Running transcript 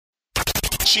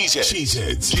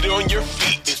Cheeseheads. Get on your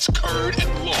feet. It's Curd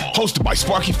and Long. Hosted by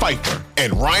Sparky Fifer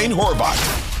and Ryan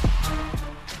Horvath.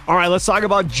 All right, let's talk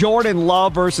about Jordan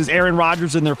Love versus Aaron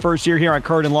Rodgers in their first year here on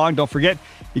Curd and Long. Don't forget,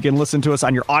 you can listen to us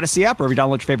on your Odyssey app or if you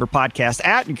download your favorite podcast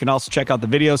app. You can also check out the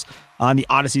videos on the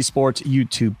Odyssey Sports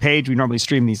YouTube page. We normally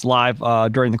stream these live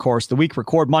during the course of the week.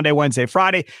 Record Monday, Wednesday,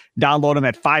 Friday. Download them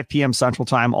at 5 p.m. Central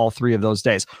Time all 3 of those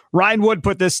days. Ryan Wood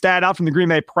put this stat out from the Green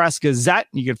Bay Press Gazette.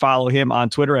 You can follow him on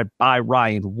Twitter at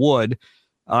 @ByRyanWood.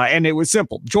 And it was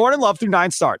simple. Jordan Love through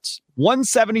 9 starts.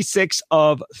 176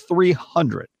 of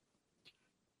 300.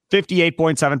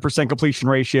 58.7% completion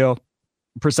ratio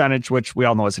percentage, which we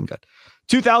all know isn't good.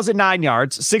 2,009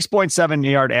 yards, 6.7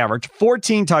 yard average,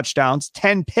 14 touchdowns,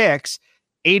 10 picks,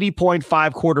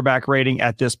 80.5 quarterback rating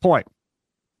at this point.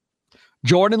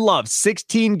 Jordan Love,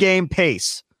 16 game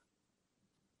pace,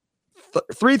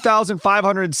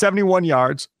 3,571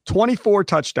 yards, 24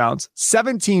 touchdowns,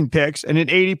 17 picks, and an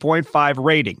 80.5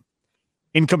 rating.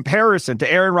 In comparison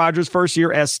to Aaron Rodgers' first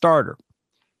year as starter,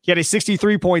 he had a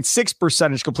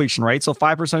 63.6% completion rate, so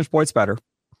 5 percentage points better.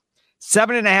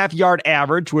 7.5 yard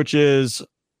average, which is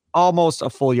almost a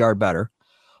full yard better.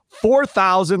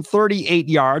 4,038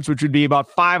 yards, which would be about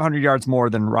 500 yards more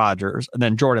than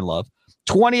Jordan Love.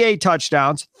 28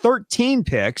 touchdowns, 13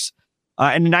 picks,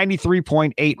 and a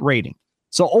 93.8 rating.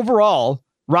 So overall,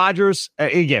 Rodgers,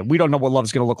 again, we don't know what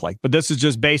Love's going to look like, but this is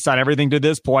just based on everything to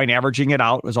this point, averaging it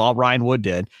out, was all Ryan Wood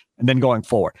did, and then going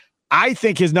forward. I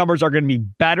think his numbers are going to be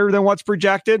better than what's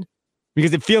projected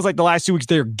because it feels like the last 2 weeks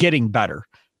they're getting better.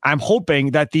 I'm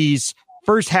hoping that these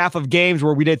first half of games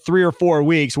where we did 3 or 4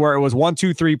 weeks where it was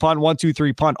 1-2-3 punt,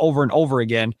 1-2-3 punt over and over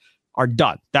again are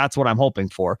done. That's what I'm hoping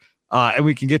for. And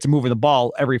we can get to moving the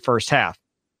ball every first half.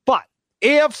 But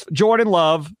if Jordan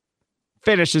Love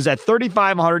finishes at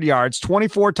 3,500 yards,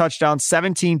 24 touchdowns,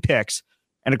 17 picks,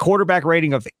 and a quarterback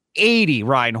rating of 80,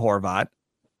 Ryan Horvath,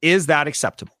 is that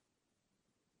acceptable?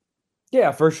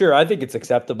 Yeah, for sure. I think it's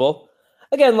acceptable.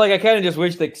 Again, like I kind of just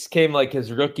wish this came like his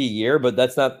rookie year, but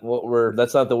that's not the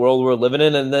world we're living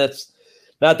in, and that's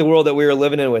not the world that we were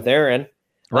living in with Aaron.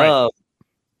 Right.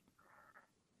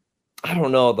 I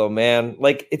don't know though, man.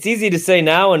 Like it's easy to say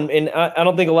now, and I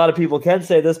don't think a lot of people can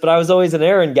say this, but I was always an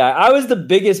Aaron guy. I was the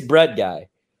biggest Brett guy.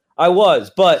 I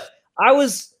was, but I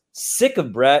was sick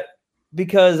of Brett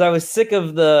because I was sick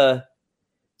of the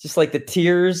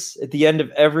tears at the end of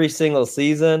every single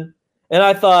season. And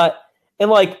I thought,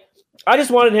 I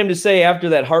just wanted him to say after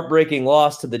that heartbreaking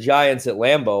loss to the Giants at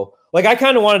Lambeau, like I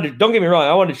kind of wanted to, don't get me wrong,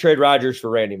 I wanted to trade Rodgers for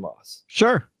Randy Moss.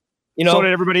 Sure. So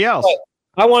did everybody else.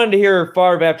 I wanted to hear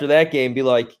Favre after that game be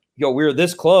like, we were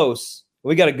this close.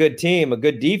 We got a good team, a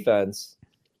good defense.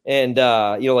 And,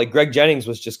 like Greg Jennings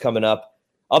was just coming up.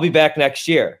 I'll be back next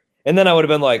year. And then I would have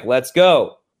been like, let's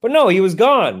go. But no, he was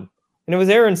gone. And it was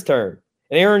Aaron's turn.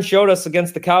 And Aaron showed us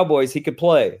against the Cowboys he could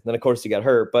play. Then, of course, he got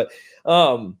hurt. But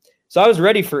so I was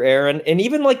ready for Aaron. And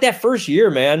even like that first year,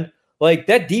 man, like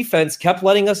that defense kept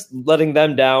letting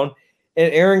them down.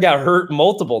 And Aaron got hurt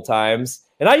multiple times.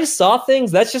 And I just saw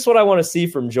things. That's just what I want to see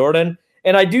from Jordan.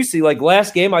 And I do see, like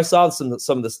last game, I saw some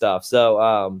of the stuff.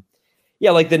 So,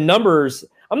 like the numbers,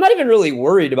 I'm not even really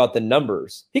worried about the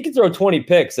numbers. He can throw 20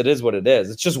 picks. It is what it is.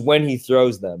 It's just when he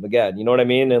throws them again. You know what I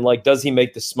mean? And like, does he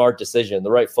make the smart decision,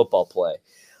 the right football play?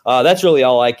 That's really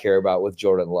all I care about with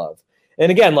Jordan Love.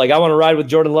 And again, like I want to ride with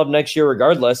Jordan Love next year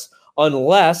regardless,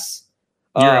 unless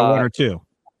you're at 1 or 2.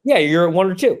 Yeah, you're at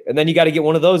 1 or 2. And then you got to get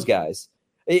one of those guys.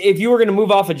 If you were going to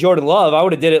move off of Jordan Love, I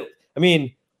would have did it. I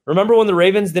mean, remember when the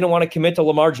Ravens didn't want to commit to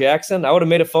Lamar Jackson? I would have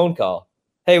made a phone call.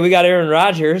 Hey, we got Aaron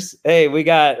Rodgers. Hey, we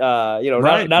got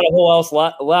right. not a whole else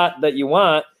lot that you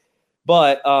want,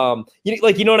 but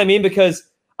you know what I mean? Because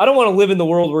I don't want to live in the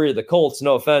world where you're the Colts.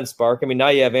 No offense, Spark. I mean, now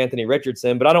you have Anthony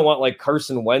Richardson, but I don't want like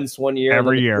Carson Wentz one year,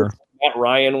 every year, Matt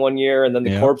Ryan one year, and then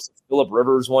the corpse of Phillip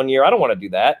Rivers one year. I don't want to do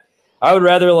that. I would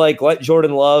rather like let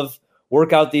Jordan Love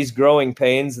work out these growing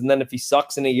pains, and then if he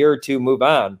sucks in a year or two, move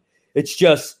on. It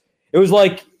was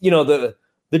like,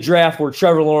 the draft where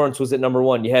Trevor Lawrence was at number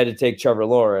 1. You had to take Trevor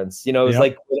Lawrence. It was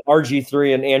like when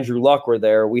RG3 and Andrew Luck were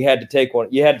there. We had to take one.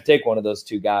 You had to take one of those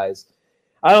two guys.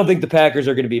 I don't think the Packers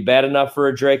are going to be bad enough for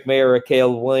a Drake May or a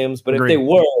Caleb Williams, but Agreed. If they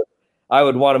were, I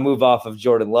would want to move off of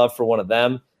Jordan Love for one of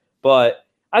them. But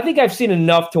I think I've seen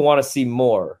enough to want to see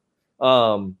more.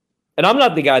 And I'm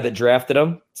not the guy that drafted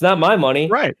him. It's not my money.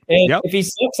 Right. And if he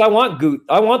sucks, I want Goot.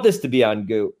 I want this to be on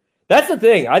Goot. That's the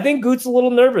thing. I think Goot's a little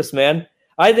nervous, man.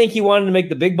 I think he wanted to make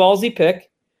the big ballsy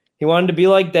pick. He wanted to be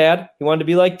like Dad. He wanted to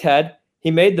be like Ted. He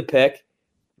made the pick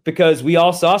because we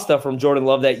all saw stuff from Jordan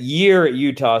Love that year at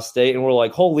Utah State, and we're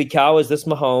like, holy cow, is this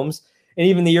Mahomes? And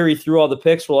even the year he threw all the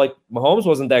picks, we're like, Mahomes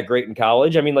wasn't that great in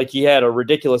college. I mean, like, he had a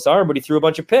ridiculous arm, but he threw a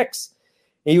bunch of picks.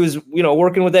 He was,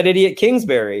 working with that idiot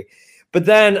Kingsbury. But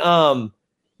then,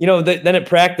 then at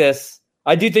practice,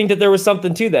 I do think that there was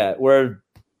something to that where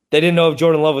they didn't know if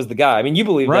Jordan Love was the guy. I mean, you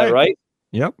believe that, right?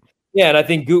 Yep. Yeah, and I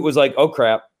think Goot was like, oh,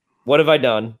 crap, what have I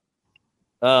done?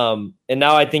 And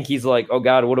now I think he's like, oh,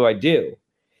 God, what do I do?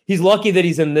 He's lucky that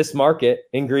he's in this market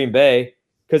in Green Bay,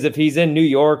 because if he's in New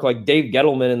York, like Dave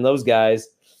Gettleman and those guys,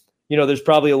 there's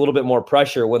probably a little bit more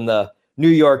pressure when the New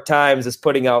York Times is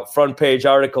putting out front page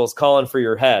articles calling for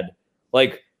your head.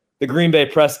 Like the Green Bay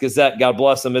Press-Gazette, God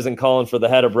bless them, isn't calling for the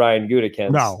head of Brian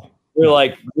Gutekunst. No. We're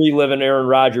like reliving Aaron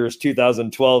Rodgers'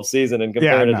 2012 season and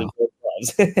comparing it to Joe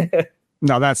Clubs.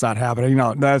 No, that's not happening.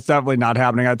 No, that's definitely not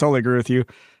happening. I totally agree with you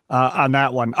on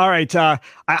that one. All right.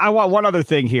 I want one other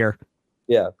thing here.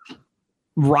 Yeah.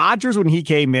 Rodgers, when he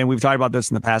came in, we've talked about this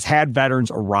in the past, had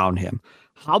veterans around him.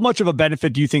 How much of a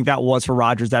benefit do you think that was for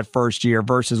Rodgers that first year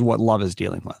versus what Love is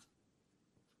dealing with?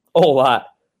 A whole lot.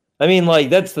 I mean, like,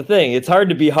 that's the thing. It's hard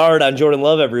to be hard on Jordan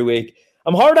Love every week.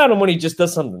 I'm hard on him when he just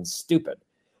does something stupid.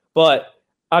 But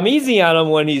I'm easy on him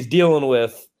when he's dealing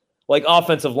with, like,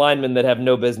 offensive linemen that have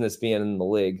no business being in the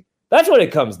league. That's what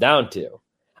it comes down to.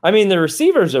 I mean, the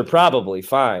receivers are probably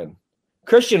fine.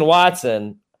 Christian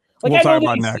Watson. Like, we'll talk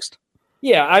about next.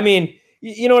 Yeah, I mean,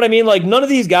 you know what I mean? Like, none of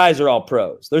these guys are all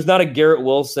pros. There's not a Garrett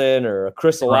Wilson or a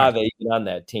Chris Olave even on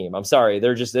that team. I'm sorry,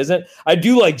 there just isn't. I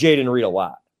do like Jaden Reed a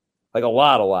lot. Like, a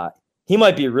lot. He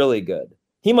might be really good.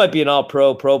 He might be an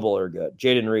all-pro, Pro Bowler good,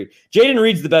 Jaden Reed. Jaden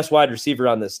Reed's the best wide receiver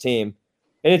on this team.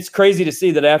 And it's crazy to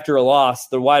see that after a loss,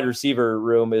 the wide receiver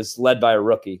room is led by a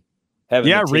rookie.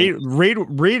 Yeah,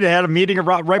 Reed had a meeting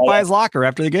right by his locker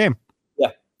after the game.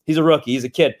 Yeah, he's a rookie. He's a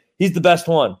kid. He's the best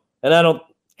one. And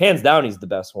hands down, he's the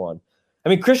best one. I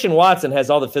mean, Christian Watson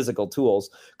has all the physical tools.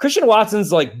 Christian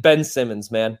Watson's like Ben Simmons,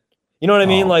 man. You know what I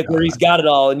mean? Like, God. Where he's got it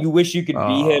all, and you wish you could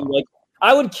be him. Like,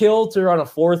 I would kill to run a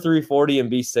 4.3 40 and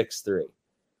be 6'3".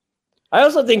 I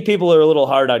also think people are a little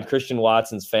hard on Christian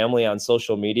Watson's family on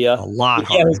social media. A lot.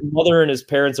 Yeah, his mother and his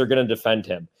parents are going to defend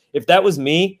him. If that was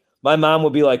me, my mom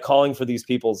would be like calling for these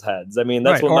people's heads. I mean,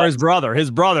 that's right. Or his brother.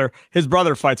 His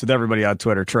brother fights with everybody on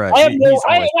Twitter. Trey. I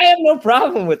have no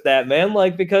problem with that, man.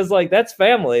 Like, because like that's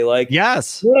family. Like,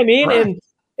 yes, you know what I mean. Right.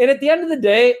 And at the end of the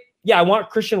day, yeah, I want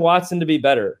Christian Watson to be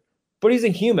better, but he's a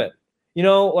human.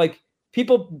 Like,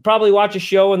 people probably watch a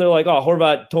show and they're like, "Oh,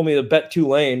 Horvat told me to bet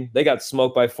Tulane. They got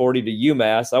smoked by 40 to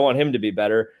UMass. I want him to be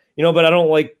better." But I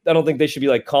don't think they should be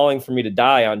like calling for me to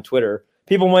die on Twitter.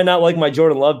 People might not like my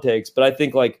Jordan Love takes, but I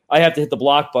think like I have to hit the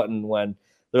block button when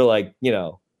they're like,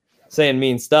 saying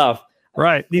mean stuff.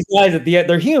 Right. These guys at the end,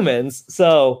 they're humans.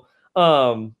 So, I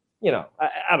don't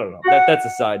know. That's a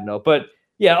side note, but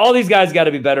yeah, all these guys got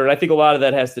to be better. And I think a lot of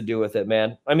that has to do with it,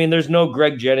 man. I mean, there's no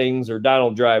Greg Jennings or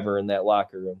Donald Driver in that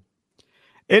locker room.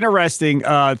 Interesting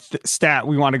stat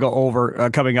we want to go over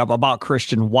coming up about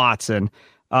Christian Watson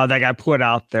that got put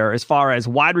out there as far as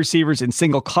wide receivers in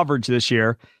single coverage this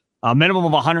year. A minimum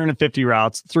of 150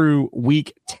 routes through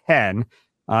week 10.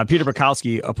 Peter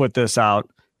Bukowski put this out,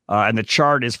 and the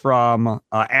chart is from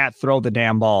at Throw the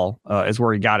Damn Ball is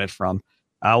where he got it from.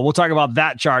 We'll talk about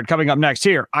that chart coming up next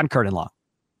here on Curtin Law.